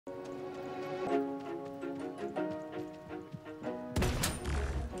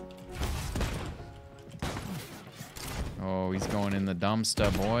Oh, he's going in the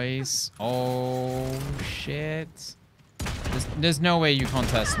dumpster, boys. Oh, shit. There's no way you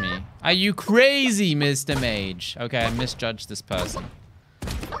contest me. Are you crazy, Mr. Mage? Okay, I misjudged this person.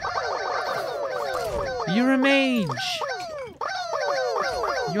 You're a mage.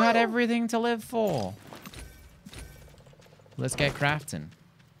 You had everything to live for. Let's get crafting.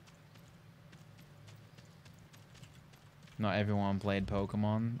 Not everyone played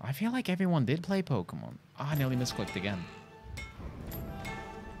Pokemon. I feel like everyone did play Pokemon. Oh, I nearly misclicked again.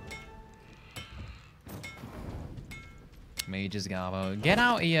 Mage's Garbo. Get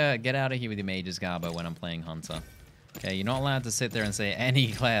out here. Get out of here with your Mage's Garbo when I'm playing Hunter. Okay, you're not allowed to sit there and say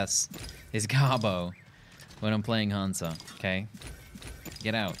any class is Garbo when I'm playing Hunter. Okay?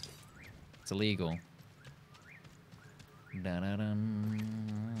 Get out. It's illegal.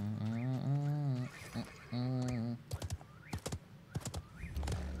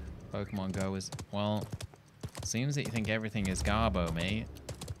 Pokemon Go is... Well, seems that you think everything is Garbo, mate.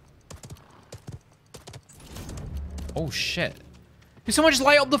 Oh, shit. Did someone just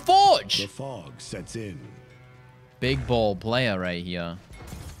light up the forge? The fog sets in. Big ball player right here.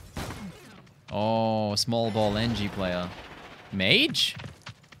 Oh, small ball NG player. Mage?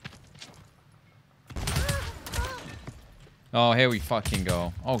 Oh, here we fucking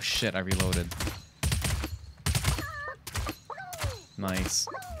go. Oh, shit, I reloaded. Nice.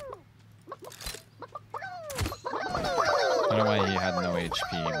 I don't know why he had no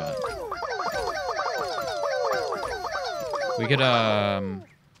HP, but...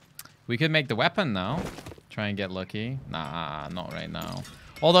 We could make the weapon now. Try and get lucky. Nah, not right now.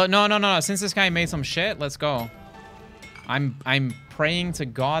 Although, no. Since this guy made some shit, let's go. I'm praying to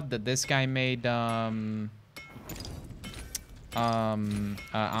God that this guy made armor.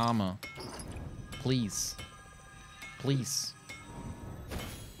 Please. Please.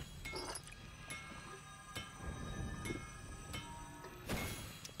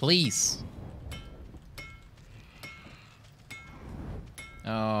 Please.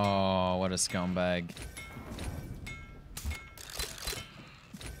 Oh, what a scumbag.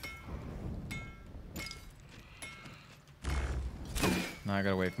 Now I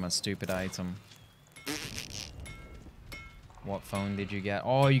gotta wait for my stupid item. What phone did you get?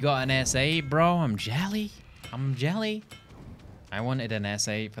 Oh, you got an S8, bro? I'm jelly. I'm jelly. I wanted an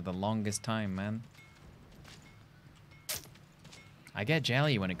S8 for the longest time, man. I get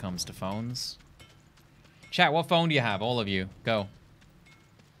jelly when it comes to phones. Chat, what phone do you have? All of you. Go.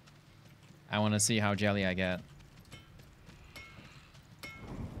 I want to see how jelly I get.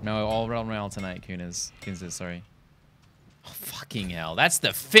 No, all Royale tonight, Kunis. Kunis, sorry. Oh, fucking hell. That's the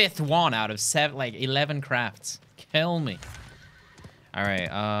 5th one out of 7, like 11 crafts. Kill me. Alright,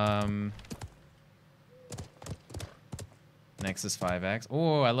 Nexus 5X.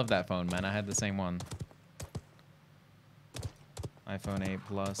 Oh, I love that phone, man. I had the same one. iPhone 8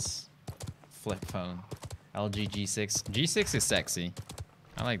 Plus. Flip phone. LG G6. G6 is sexy.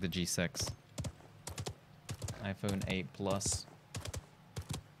 I like the G6. iPhone 8 Plus.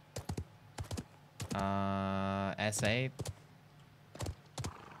 S8.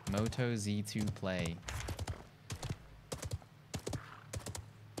 Moto Z2 Play.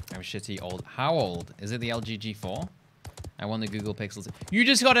 I'm shitty old. How old? Is it the LG G4? I want the Google Pixel 2. You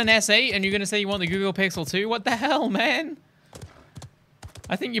just got an S8 and you're gonna say you want the Google Pixel 2? What the hell, man?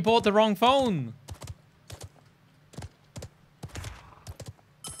 I think you bought the wrong phone.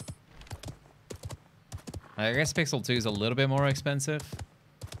 I guess Pixel 2 is a little bit more expensive.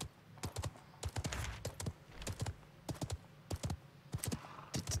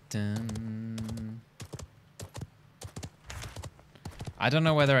 I don't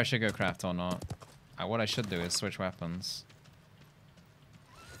know whether I should go craft or not. What I should do is switch weapons.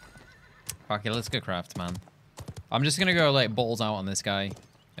 Fuck it, let's go craft, man. I'm just gonna go like balls out on this guy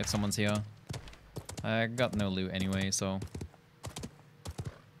if someone's here. I got no loot anyway, so.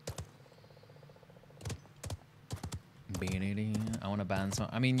 I want to ban some.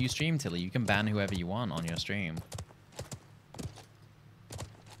 I mean, you stream, Tilly. You can ban whoever you want on your stream.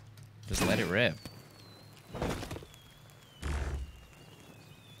 Just let it rip.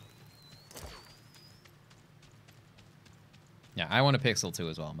 Yeah, I want a Pixel 2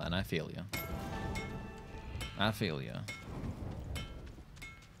 as well, man. I feel you. I feel you.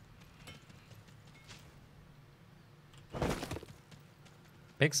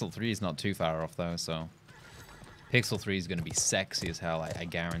 Pixel 3 is not too far off, though, so... Pixel 3 is going to be sexy as hell, I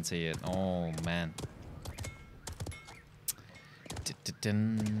guarantee it. Oh, man.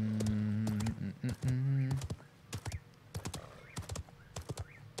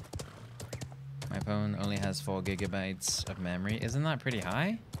 My phone only has 4 gigabytes of memory. Isn't that pretty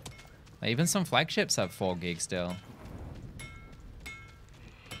high? Like, even some flagships have 4 gigs still.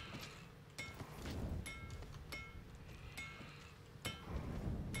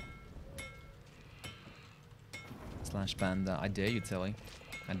 Slash Banda. I dare you, Tilly.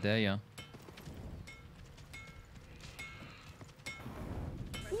 I dare you.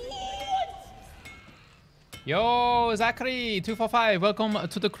 Yo, Zachary245, welcome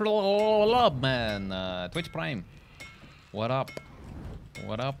to the club, man. Twitch Prime. What up?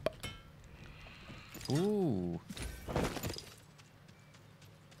 What up? Ooh.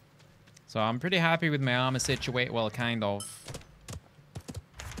 So I'm pretty happy with my armor situation. Well, kind of.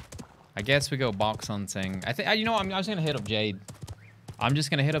 I guess we go box hunting. I think, you know what? I'm just gonna hit up Jade. I'm just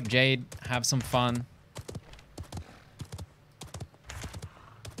gonna hit up Jade, have some fun.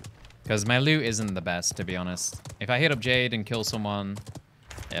 Because my loot isn't the best, to be honest. If I hit up Jade and kill someone,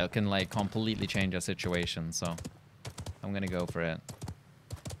 it can, like, completely change our situation. So, I'm gonna go for it.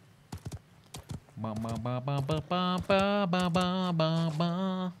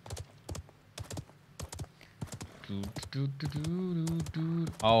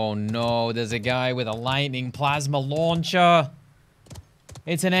 Oh no, there's a guy with a lightning plasma launcher.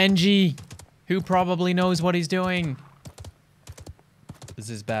 It's an NG who probably knows what he's doing. This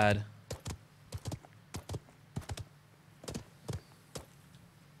is bad.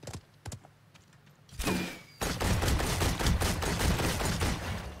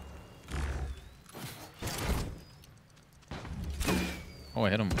 Oh, I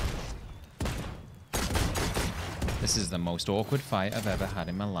hit him. This is the most awkward fight I've ever had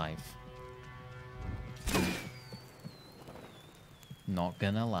in my life. Not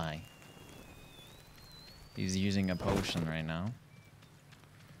gonna lie. He's using a potion right now.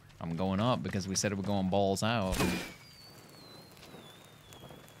 I'm going up because we said we're going balls out.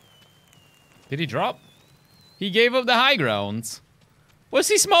 Did he drop? He gave up the high grounds. What's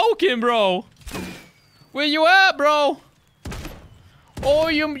he smoking, bro? Where you at, bro? Oh,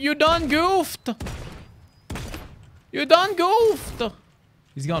 you done goofed. You done goofed.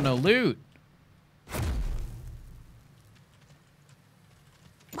 He's got no loot.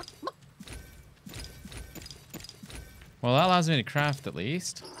 Well, that allows me to craft at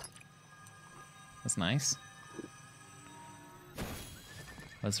least. That's nice.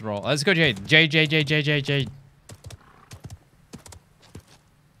 Let's roll. Let's go, Jade. Jade.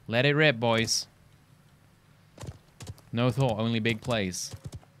 Let it rip, boys. No thought, only big plays.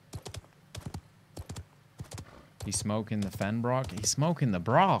 He's smoking the Fenbrock. He's smoking the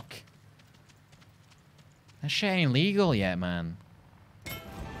Brock. That shit ain't legal yet, man.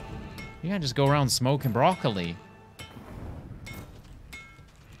 You can't just go around smoking broccoli.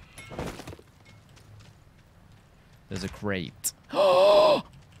 There's a crate. Oh,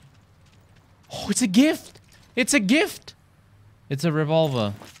 it's a gift. It's a gift. It's a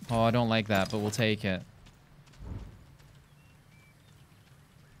revolver. Oh, I don't like that, but we'll take it.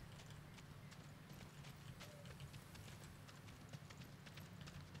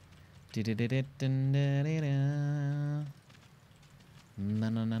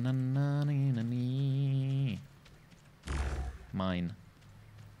 Mine.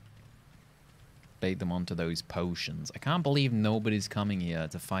 Bait them onto those potions. I can't believe nobody's coming here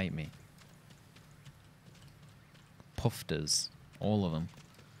to fight me. Pufters. All of them.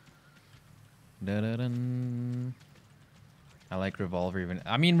 Da-da-dun. I like revolver even.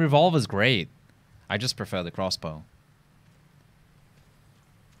 I mean, revolver's great. I just prefer the crossbow.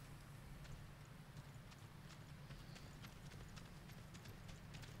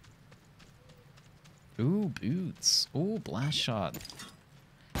 Ooh, boots. Ooh, blast shot.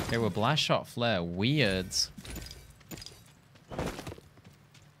 Okay, well, blast shot flare. Weird.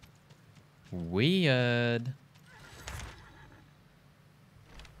 Weird.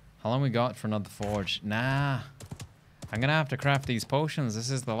 How long we got for another forge? Nah. I'm gonna have to craft these potions.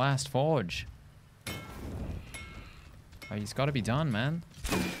 This is the last forge. Oh, it's gotta be done, man.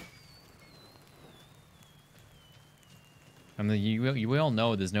 And you all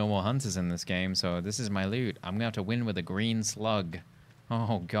know there's no more hunters in this game, so this is my loot. I'm gonna have to win with a green slug.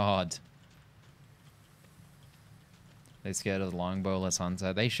 Oh, God. They scared of the longbowless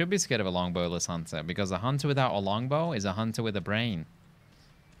hunter? They should be scared of a longbowless hunter, because a hunter without a longbow is a hunter with a brain.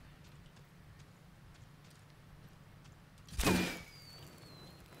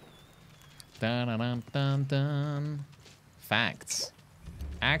 Dun, dun, dun, dun, dun. Facts.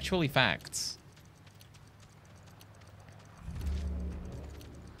 Actually facts.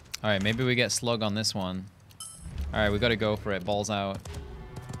 Alright, maybe we get slug on this one. Alright, we gotta go for it. Balls out.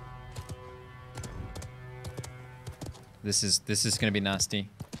 This is gonna be nasty.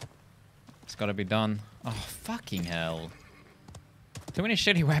 It's gotta be done. Oh, fucking hell. Too many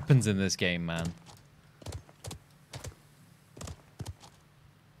shitty weapons in this game, man.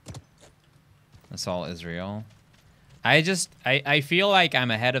 Assault Israel. I feel like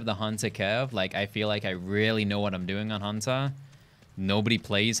I'm ahead of the Hunter curve. Like, I feel like I really know what I'm doing on Hunter. Nobody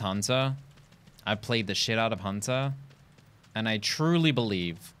plays Hunter. I played the shit out of Hunter. And I truly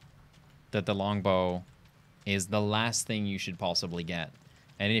believe that the longbow is the last thing you should possibly get.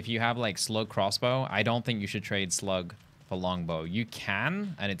 And if you have, like, slug crossbow, I don't think you should trade slug for longbow. You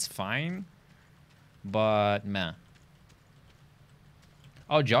can, and it's fine. But, meh.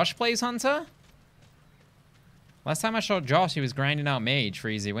 Oh, Josh plays Hunter? Last time I saw Josh, he was grinding out mage for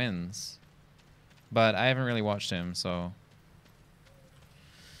easy wins. But I haven't really watched him, so...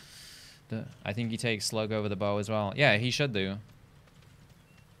 I think he takes slug over the bow as well. Yeah, he should do.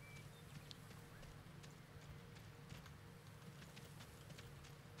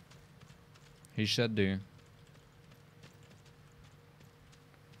 He should do.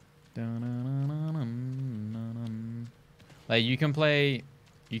 Like, you can play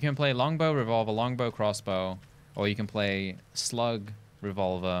longbow, revolver, longbow, crossbow, or you can play slug,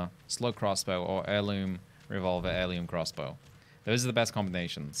 revolver, slug, crossbow, or heirloom, revolver, heirloom, crossbow. Those are the best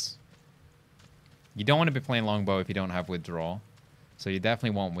combinations. You don't want to be playing longbow if you don't have withdraw. So you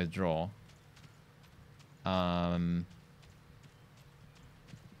definitely want withdraw. Okay,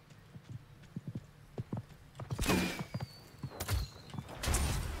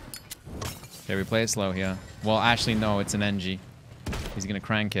 we play it slow here. Well, actually, no, it's an NG. He's gonna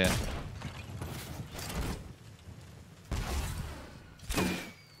crank it.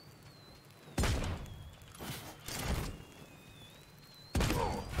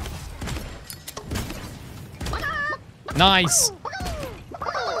 Nice!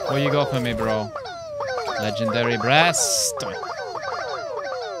 What you got for me, bro? Legendary breast.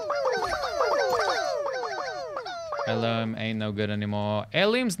 Heirloom ain't no good anymore.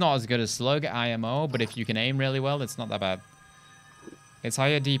 Heirloom's not as good as slug, IMO, but if you can aim really well, it's not that bad. It's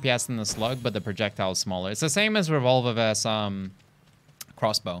higher DPS than the slug, but the projectile's smaller. It's the same as revolver versus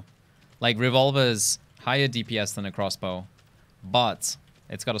crossbow. Like, revolver's higher DPS than a crossbow, but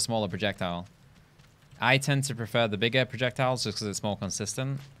it's got a smaller projectile. I tend to prefer the bigger projectiles just because it's more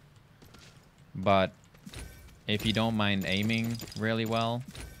consistent. But if you don't mind aiming really well,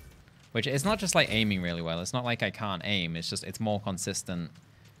 which it's not just like aiming really well. It's not like I can't aim. It's just it's more consistent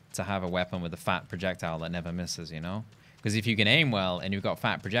to have a weapon with a fat projectile that never misses, you know? Because if you can aim well and you've got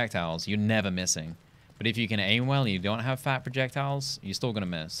fat projectiles, you're never missing. But if you can aim well and you don't have fat projectiles, you're still going to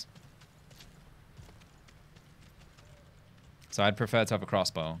miss. So I'd prefer to have a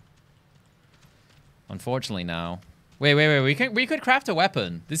crossbow. Unfortunately now. Wait. We could craft a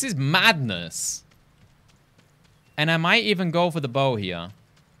weapon. This is madness. And I might even go for the bow here.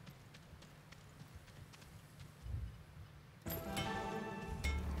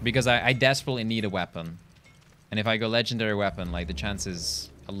 Because I desperately need a weapon. And if I go legendary weapon, like, the chances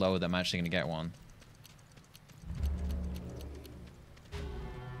are low that I'm actually going to get one.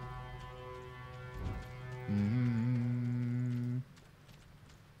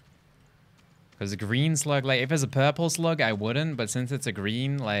 Because a green slug, like, if it's a purple slug, I wouldn't. But since it's a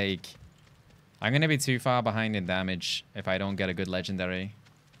green, like, I'm going to be too far behind in damage if I don't get a good legendary.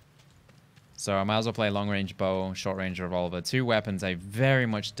 So I might as well play long range bow, short range revolver. Two weapons I very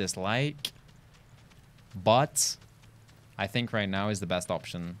much dislike. But I think right now is the best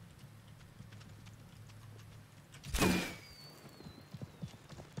option.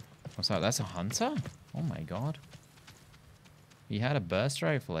 What's that? That's a hunter? Oh my god. He had a burst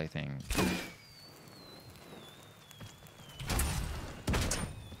rifle, I think.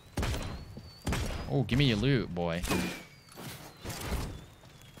 Oh, give me your loot, boy.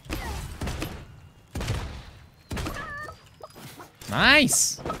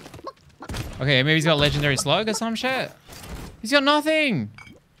 Nice! Okay, maybe he's got legendary slug or some shit. He's got nothing!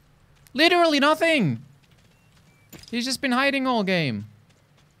 Literally nothing! He's just been hiding all game.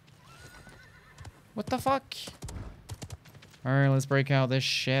 What the fuck? Alright, let's break out this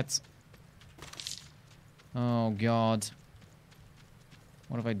shit. Oh, God.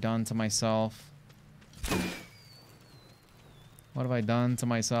 What have I done to myself? What have I done to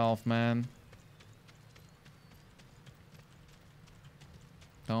myself, man?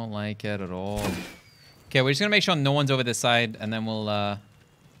 Don't like it at all. Okay, we're just gonna make sure no one's over this side, and then we'll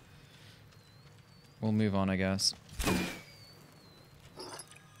move on, I guess.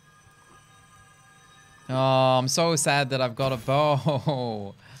 Oh, I'm so sad that I've got a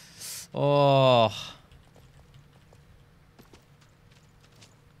bow. Oh.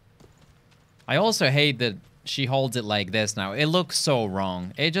 I also hate that she holds it like this now. It looks so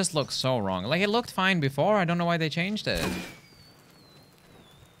wrong. It just looks so wrong. Like, it looked fine before. I don't know why they changed it.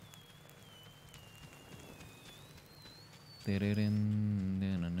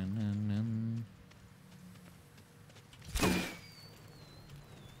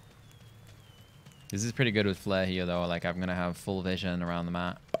 This is pretty good with flare here, though. Like, I'm going to have full vision around the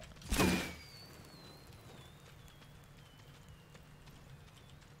map.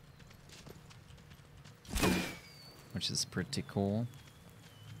 Which is pretty cool.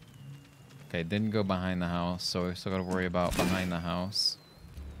 Okay, didn't go behind the house, so we still got to worry about behind the house.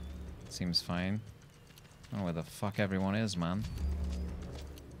 Seems fine. I don't know where the fuck everyone is, man.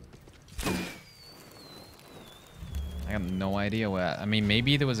 I have no idea where. I mean,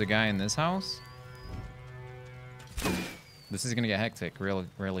 maybe there was a guy in this house? This is gonna get hectic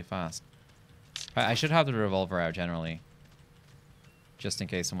really fast. I should have the revolver out generally. Just in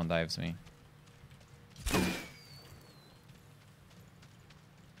case someone dives me.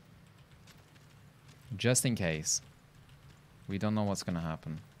 Just in case. We don't know what's gonna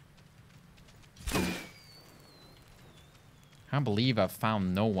happen. Can't believe I've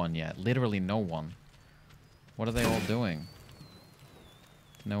found no one yet. Literally no one. What are they all doing?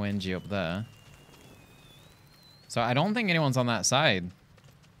 No NG up there. So I don't think anyone's on that side.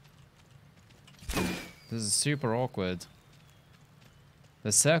 This is super awkward.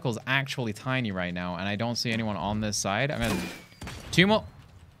 The circle's actually tiny right now, and I don't see anyone on this side. I'm gonna...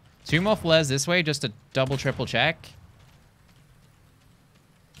 Two more flares this way just to double, triple check.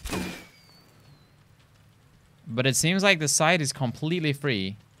 But it seems like the side is completely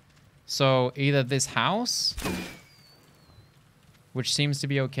free. So either this house, which seems to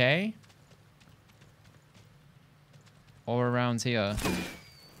be okay, or around here.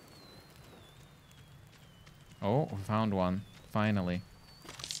 Oh, we found one. Finally.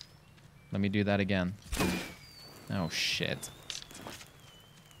 Let me do that again. Oh, shit.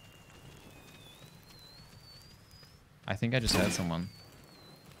 I think I just heard someone.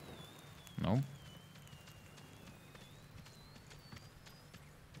 Nope.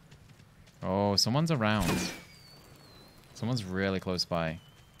 Oh, someone's around. Someone's really close by.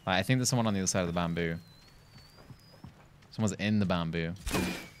 I think there's someone on the other side of the bamboo. Someone's in the bamboo.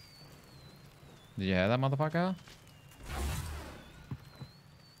 Did you hear that, motherfucker?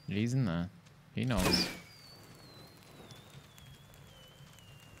 He's in there. He knows.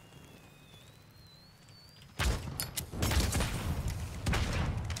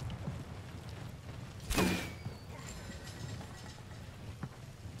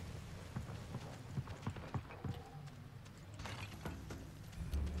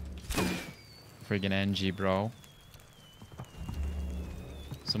 Friggin' NG, bro.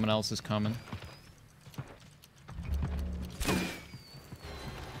 Someone else is coming.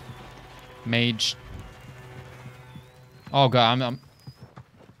 Mage. Oh god, I'm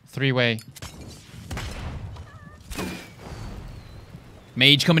three-way.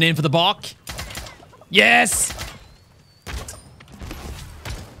 Mage coming in for the block. Yes!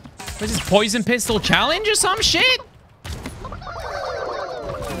 What is this, poison pistol challenge or some shit?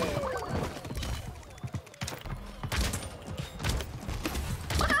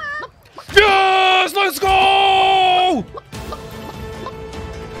 Yes! Let's go!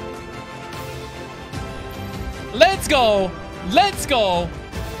 Let's go! Let's go!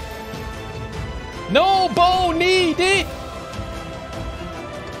 No bow needed!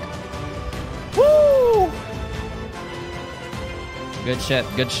 Woo! Good shit,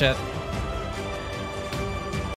 good shit.